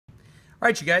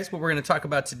Alright you guys, what we're going to talk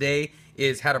about today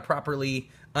is how to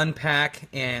properly unpack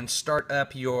and start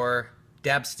up your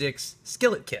Dabstix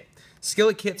Skillet Kit.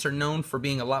 Skillet kits are known for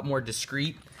being a lot more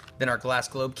discreet than our glass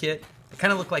globe kit. They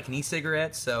kind of look like an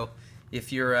e-cigarette, so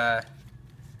if you're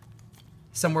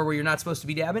somewhere where you're not supposed to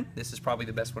be dabbing, this is probably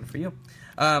the best one for you.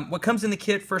 What comes in the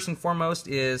kit first and foremost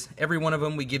is every one of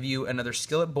them we give you another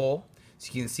skillet bowl.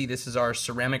 So you can see this is our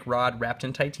ceramic rod wrapped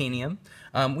in titanium.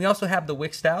 We also have the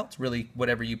wick style. It's really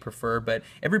whatever you prefer, but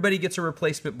everybody gets a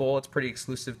replacement bowl. It's pretty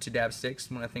exclusive to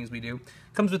Dabstix, one of the things we do.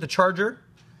 Comes with a charger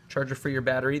for your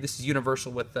battery. This is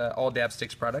universal with all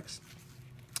Dabstix products.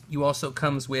 You also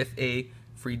comes with a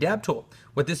free dab tool.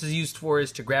 What this is used for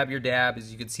is to grab your dab.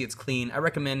 As you can see, it's clean. I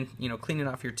recommend cleaning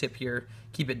off your tip here.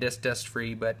 Keep it dust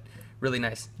free, but really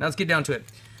nice. Now let's get down to it.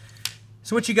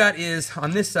 So what you got is,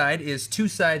 on this side, is two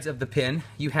sides of the pin.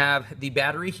 You have the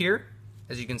battery here.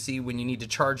 As you can see, when you need to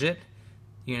charge it,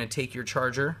 you're going to take your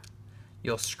charger,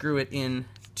 you'll screw it in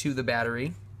to the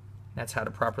battery. That's how to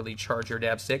properly charge your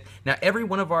dab stick. Now every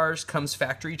one of ours comes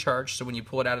factory charged, so when you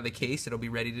pull it out of the case, it'll be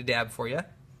ready to dab for you.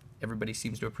 Everybody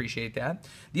seems to appreciate that.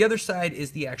 The other side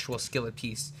is the actual skillet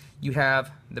piece. You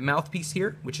have the mouthpiece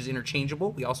here, which is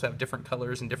interchangeable. We also have different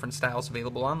colors and different styles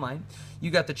available online.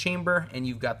 You got the chamber and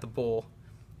you've got the bowl,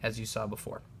 as you saw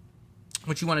before.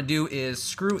 What you want to do is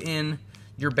screw in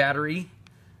your battery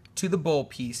to the bowl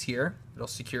piece here. It'll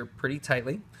secure pretty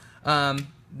tightly.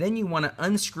 Then you want to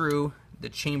unscrew the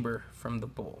chamber from the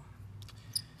bowl.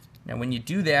 Now when you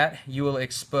do that, you will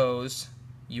expose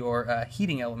your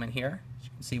heating element here.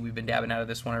 See, we've been dabbing out of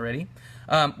this one already.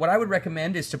 What I would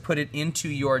recommend is to put it into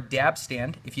your dab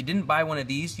stand. If you didn't buy one of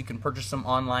these, you can purchase them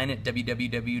online at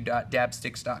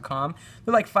www.dabstix.com.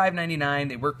 They're like $5.99.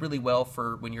 They work really well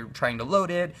for when you're trying to load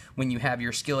it, when you have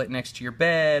your skillet next to your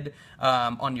bed,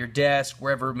 on your desk,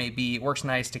 wherever it may be. It works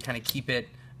nice to kind of keep it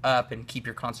up and keep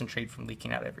your concentrate from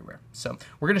leaking out everywhere. So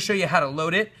we're going to show you how to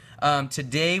load it.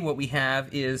 Today what we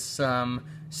have is some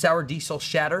sour diesel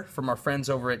shatter from our friends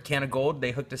over at Can of Gold.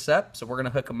 They hooked us up, so we're going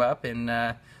to hook them up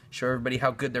and show everybody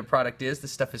how good their product is.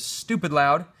 This stuff is stupid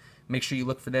loud. Make sure you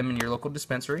look for them in your local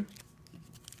dispensary.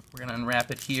 We're going to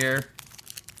unwrap it here.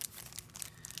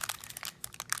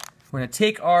 We're going to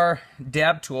take our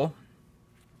dab tool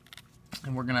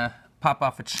and we're going to pop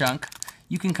off a chunk.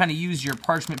 You can kind of use your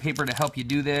parchment paper to help you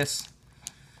do this.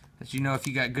 As you know, if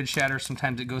you got good shatter,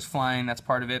 sometimes it goes flying. That's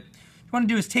part of it. What you want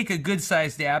to do is take a good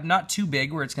sized dab, not too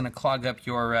big where it's going to clog up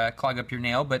your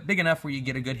nail, but big enough where you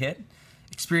get a good hit.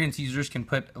 Experienced users can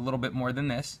put a little bit more than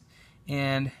this,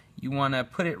 and you want to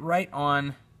put it right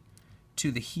on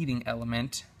to the heating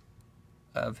element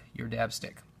of your dab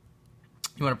stick.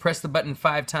 You want to press the button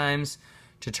 5 times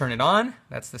to turn it on.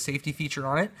 That's the safety feature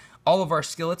on it. All of our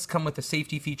skillets come with a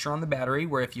safety feature on the battery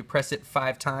where if you press it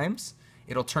 5 times,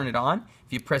 it'll turn it on.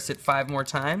 If you press it 5 more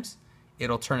times,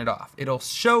 it'll turn it off. It'll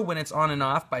show when it's on and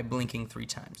off by blinking 3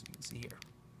 times. You can see here.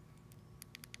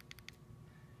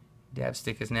 Dab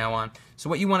stick is now on. So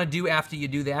what you want to do after you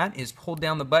do that is hold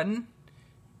down the button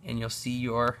and you'll see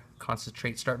your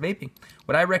concentrate start vaping.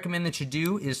 What I recommend that you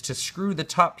do is to screw the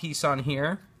top piece on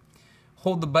here,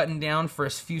 hold the button down for a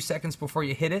few seconds before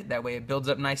you hit it. That way it builds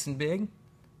up nice and big.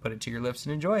 Put it to your lips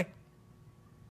and enjoy.